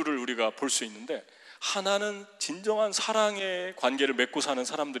종류를 우리가 볼 수 있는데, 하나는 진정한 사랑의 관계를 맺고 사는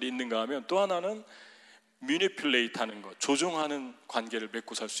사람들이 있는가 하면, 또 하나는 매니플레이트 하는 것, 조종하는 관계를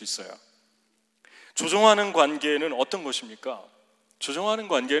맺고 살 수 있어요. 조종하는 관계는 어떤 것입니까? 조종하는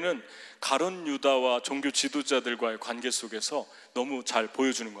관계는 가룟 유다와 종교 지도자들과의 관계 속에서 너무 잘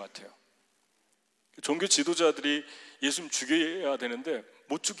보여주는 것 같아요. 종교 지도자들이 예수님 죽여야 되는데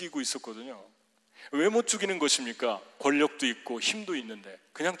못 죽이고 있었거든요. 왜 못 죽이는 것입니까? 권력도 있고 힘도 있는데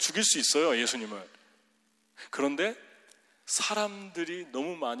그냥 죽일 수 있어요, 예수님을. 그런데 사람들이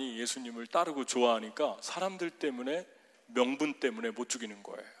너무 많이 예수님을 따르고 좋아하니까 사람들 때문에, 명분 때문에 못 죽이는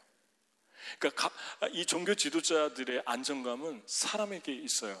거예요. 그러니까 이 종교 지도자들의 안정감은 사람에게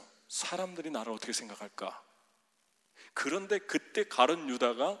있어요. 사람들이 나를 어떻게 생각할까? 그런데 그때 가룟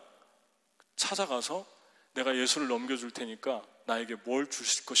유다가 찾아가서 내가 예수를 넘겨줄 테니까 나에게 뭘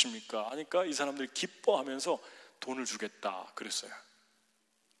주실 것입니까? 하니까 이 사람들이 기뻐하면서 돈을 주겠다 그랬어요.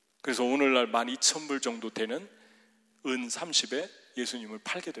 그래서 오늘날 12,000불 정도 되는 은 30에 예수님을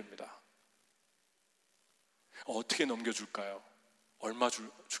팔게 됩니다. 어떻게 넘겨줄까요? 얼마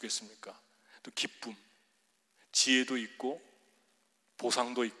주겠습니까? 또 기쁨, 지혜도 있고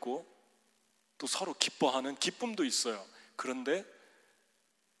보상도 있고 또 서로 기뻐하는 기쁨도 있어요. 그런데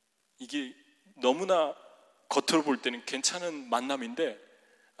이게 너무나 겉으로 볼 때는 괜찮은 만남인데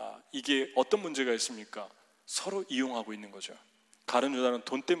이게 어떤 문제가 있습니까? 서로 이용하고 있는 거죠. 가룟 유다는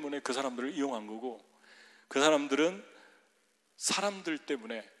돈 때문에 그 사람들을 이용한 거고, 그 사람들은 사람들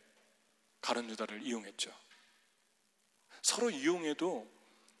때문에 가룟 유다를 이용했죠. 서로 이용해도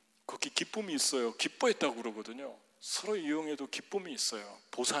거기 기쁨이 있어요. 기뻐했다고 그러거든요. 서로 이용해도 기쁨이 있어요.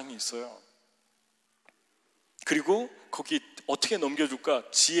 보상이 있어요. 그리고 거기 어떻게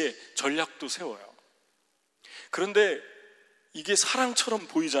넘겨줄까? 지혜, 전략도 세워요. 그런데 이게 사랑처럼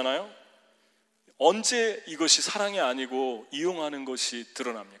보이잖아요. 언제 이것이 사랑이 아니고 이용하는 것이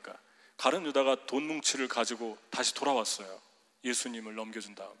드러납니까? 가룟 유다가 돈 뭉치를 가지고 다시 돌아왔어요. 예수님을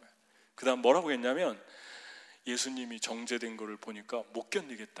넘겨준 다음에. 그 다음 뭐라고 했냐면, 예수님이 정죄된 거를 보니까 못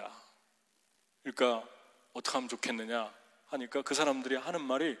견디겠다. 그러니까 어떻게 하면 좋겠느냐 하니까 그 사람들이 하는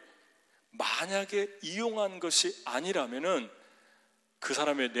말이, 만약에 이용한 것이 아니라면은 그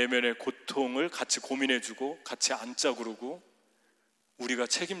사람의 내면의 고통을 같이 고민해주고 같이 앉자 그러고 우리가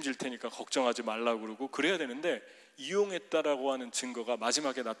책임질 테니까 걱정하지 말라고 그러고 그래야 되는데, 이용했다라고 하는 증거가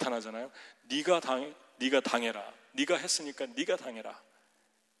마지막에 나타나잖아요. 네가 당해라. 네가 했으니까 네가 당해라.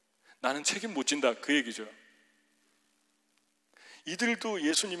 나는 책임 못 진다, 그 얘기죠. 이들도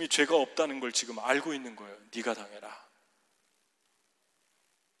예수님이 죄가 없다는 걸 지금 알고 있는 거예요. 네가 당해라.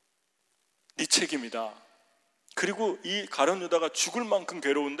 네 책임이다. 그리고 이 가룟 유다가 죽을 만큼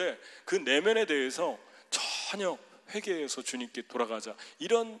괴로운데 그 내면에 대해서 전혀 회개해서 주님께 돌아가자,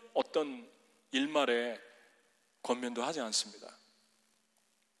 이런 어떤 일말의 권면도 하지 않습니다.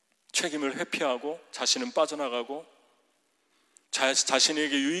 책임을 회피하고 자신은 빠져나가고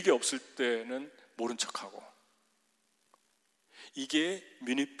자신에게 유익이 없을 때는 모른 척하고, 이게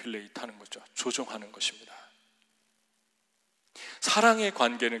매니플레이트 하는 거죠. 조종하는 것입니다. 사랑의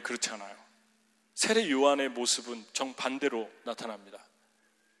관계는 그렇지 않아요. 세례 요한의 모습은 정반대로 나타납니다.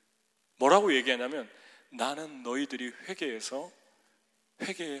 뭐라고 얘기하냐면, 나는 너희들이 회개해서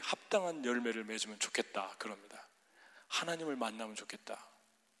회개에 합당한 열매를 맺으면 좋겠다 그럽니다. 하나님을 만나면 좋겠다.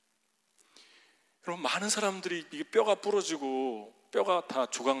 여러분, 많은 사람들이 이게 뼈가 부러지고 뼈가 다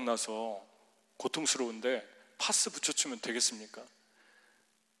조각나서 고통스러운데 파스 붙여주면 되겠습니까?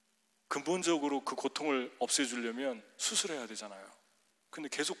 근본적으로 그 고통을 없애주려면 수술해야 되잖아요. 근데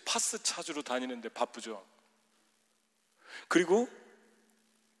계속 파스 찾으러 다니는데 바쁘죠. 그리고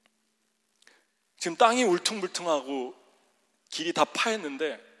지금 땅이 울퉁불퉁하고 길이 다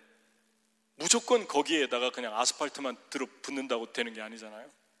파였는데 무조건 거기에다가 그냥 아스팔트만 들어붙는다고 되는 게 아니잖아요.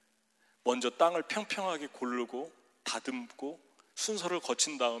 먼저 땅을 평평하게 고르고 다듬고 순서를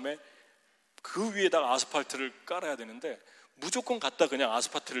거친 다음에 그 위에다가 아스팔트를 깔아야 되는데 무조건 갖다 그냥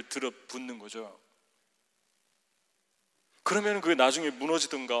아스팔트를 들어붙는 거죠. 그러면 그게 나중에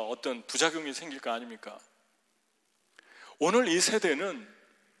무너지든가 어떤 부작용이 생길 거 아닙니까? 오늘 이 세대는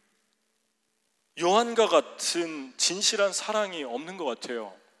요한과 같은 진실한 사랑이 없는 것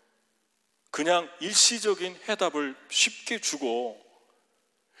같아요. 그냥 일시적인 해답을 쉽게 주고,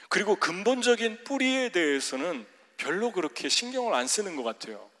 그리고 근본적인 뿌리에 대해서는 별로 그렇게 신경을 안 쓰는 것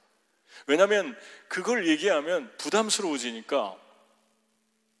같아요. 왜냐하면 그걸 얘기하면 부담스러워지니까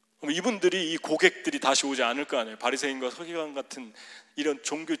이분들이, 이 고객들이 다시 오지 않을 거 아니에요. 바리새인과 서기관 같은 이런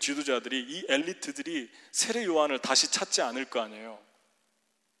종교 지도자들이, 이 엘리트들이 세례 요한을 다시 찾지 않을 거 아니에요.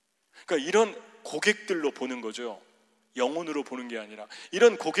 그러니까 이런 고객들로 보는 거죠. 영혼으로 보는 게 아니라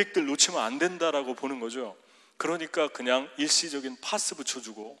이런 고객들 놓치면 안 된다라고 보는 거죠. 그러니까 그냥 일시적인 파스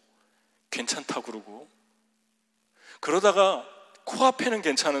붙여주고 괜찮다 그러고, 그러다가 코앞에는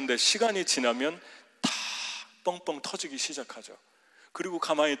괜찮은데 시간이 지나면 다 뻥뻥 터지기 시작하죠. 그리고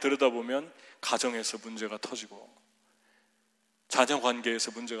가만히 들여다보면 가정에서 문제가 터지고, 자녀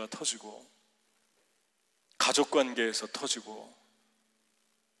관계에서 문제가 터지고, 가족 관계에서 터지고,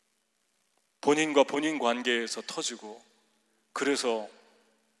 본인과 본인 관계에서 터지고, 그래서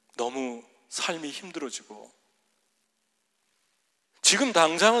너무 삶이 힘들어지고, 지금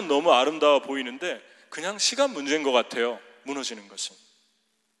당장은 너무 아름다워 보이는데 그냥 시간 문제인 것 같아요. 무너지는 것은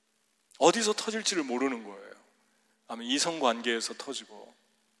어디서 터질지를 모르는 거예요. 아마 이성관계에서 터지고.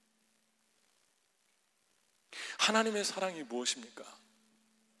 하나님의 사랑이 무엇입니까?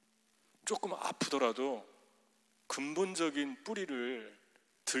 조금 아프더라도 근본적인 뿌리를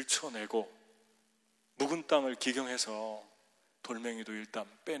들춰내고, 묵은 땅을 기경해서 돌멩이도 일단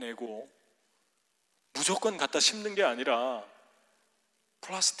빼내고, 무조건 갖다 심는 게 아니라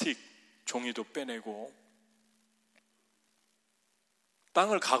플라스틱 종이도 빼내고,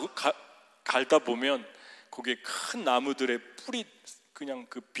 땅을 갈다 보면 거기에 큰 나무들의 뿌리, 그냥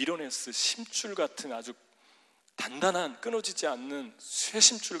그 비로네스 심줄 같은 아주 단단한 끊어지지 않는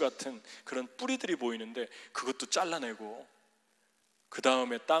쇠심줄 같은 그런 뿌리들이 보이는데 그것도 잘라내고, 그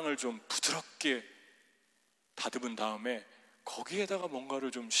다음에 땅을 좀 부드럽게 다듬은 다음에 거기에다가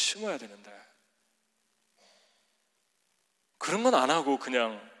뭔가를 좀 심어야 되는데, 그런 건 안 하고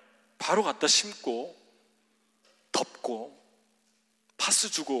그냥 바로 갖다 심고 덮고 파스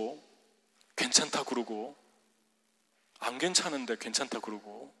주고 괜찮다 그러고, 안 괜찮은데 괜찮다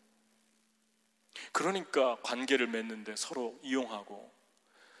그러고, 그러니까 관계를 맺는데 서로 이용하고,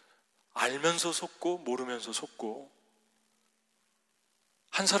 알면서 속고 모르면서 속고,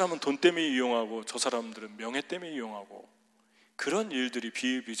 한 사람은 돈 때문에 이용하고 저 사람들은 명예 때문에 이용하고, 그런 일들이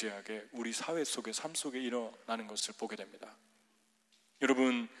비일비재하게 우리 사회 속에, 삶 속에 일어나는 것을 보게 됩니다.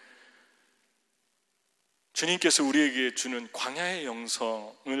 여러분, 주님께서 우리에게 주는 광야의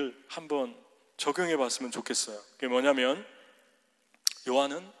영성을 한번 적용해 봤으면 좋겠어요. 그게 뭐냐면,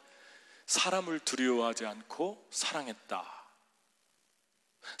 요한은 사람을 두려워하지 않고 사랑했다.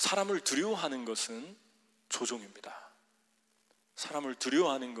 사람을 두려워하는 것은 조종입니다. 사람을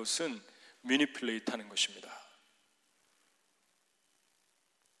두려워하는 것은 매니플레이트 하는 것입니다.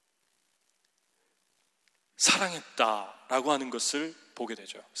 사랑했다라고 하는 것을 보게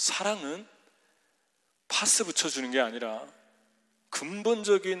되죠. 사랑은 파스 붙여주는 게 아니라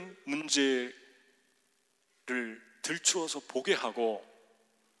근본적인 문제를 들추어서 보게 하고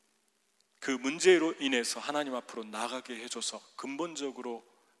그 문제로 인해서 하나님 앞으로 나가게 해줘서 근본적으로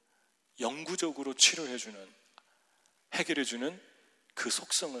영구적으로 치료해주는, 해결해주는 그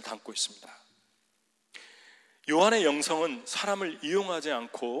속성을 담고 있습니다. 요한의 영성은 사람을 이용하지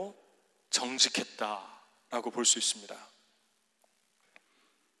않고 정직했다라고 볼 수 있습니다.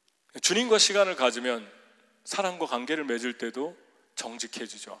 주님과 시간을 가지면 사람과 관계를 맺을 때도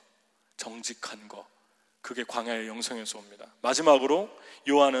정직해지죠. 정직한 거, 그게 광야의 영성에서 옵니다. 마지막으로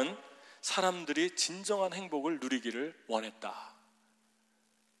요한은 사람들이 진정한 행복을 누리기를 원했다.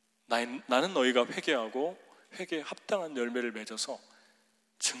 나는 너희가 회개하고 회개에 합당한 열매를 맺어서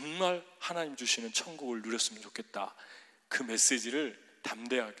정말 하나님 주시는 천국을 누렸으면 좋겠다. 그 메시지를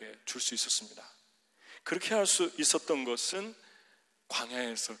담대하게 줄 수 있었습니다. 그렇게 할 수 있었던 것은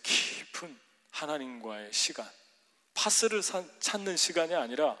광야에서 깊은 하나님과의 시간, 파스를 찾는 시간이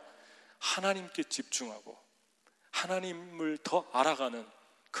아니라 하나님께 집중하고 하나님을 더 알아가는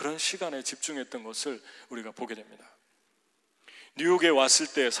그런 시간에 집중했던 것을 우리가 보게 됩니다. 뉴욕에 왔을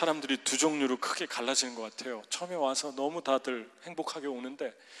때 사람들이 두 종류로 크게 갈라지는 것 같아요. 처음에 와서 너무 다들 행복하게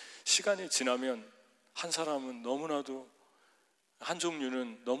오는데 시간이 지나면 한 사람은 너무나도, 한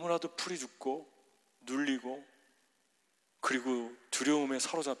종류는 너무나도 풀이 죽고 눌리고 그리고 두려움에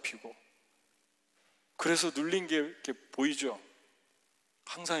사로잡히고, 그래서 눌린 게 이렇게 보이죠.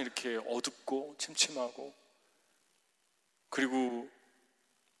 항상 이렇게 어둡고 침침하고, 그리고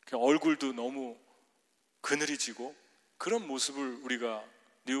얼굴도 너무 그늘이지고, 그런 모습을 우리가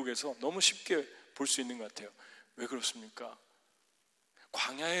뉴욕에서 너무 쉽게 볼 수 있는 것 같아요. 왜 그렇습니까?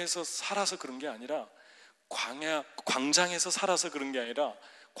 광야에서 살아서 그런 게 아니라, 광장에서 살아서 그런 게 아니라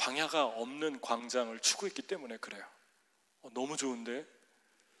광야가 없는 광장을 추구했기 때문에 그래요. 너무 좋은데?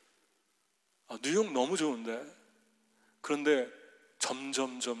 뉴욕 너무 좋은데? 그런데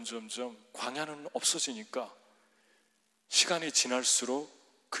점점 광야는 없어지니까 시간이 지날수록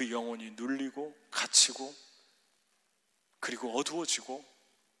그 영혼이 눌리고 갇히고 그리고 어두워지고,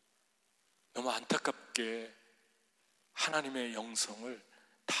 너무 안타깝게 하나님의 영성을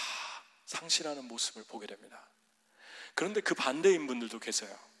다 상실하는 모습을 보게 됩니다. 그런데 그 반대인 분들도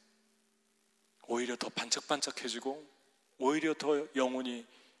계세요. 오히려 더 반짝반짝해지고, 오히려 더 영혼이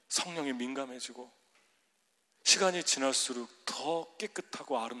성령에 민감해지고, 시간이 지날수록 더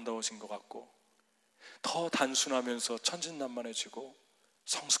깨끗하고 아름다워진 것 같고, 더 단순하면서 천진난만해지고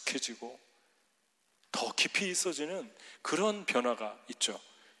성숙해지고 더 깊이 있어지는 그런 변화가 있죠.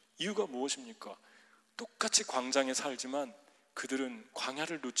 이유가 무엇입니까? 똑같이 광장에 살지만 그들은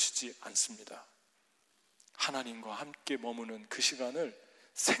광야를 놓치지 않습니다. 하나님과 함께 머무는 그 시간을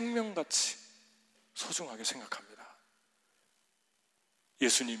생명같이 소중하게 생각합니다.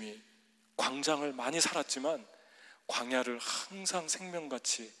 예수님이 광장을 많이 살았지만 광야를 항상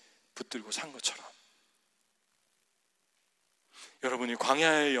생명같이 붙들고 산 것처럼 여러분이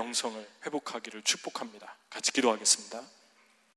광야의 영성을 회복하기를 축복합니다. 같이 기도하겠습니다.